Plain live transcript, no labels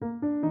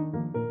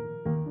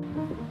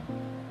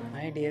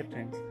dear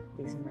friends,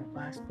 this is my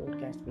first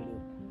podcast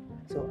video,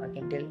 so I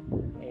can tell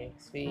a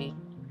sweet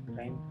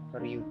rhyme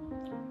for you.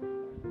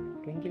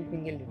 Twinkle,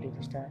 twinkle, little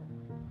star,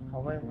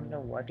 how I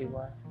wonder what you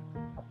are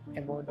up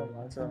above the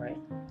world so high,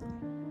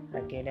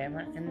 like a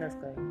diamond in the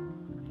sky.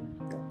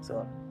 That's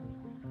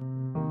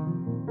all.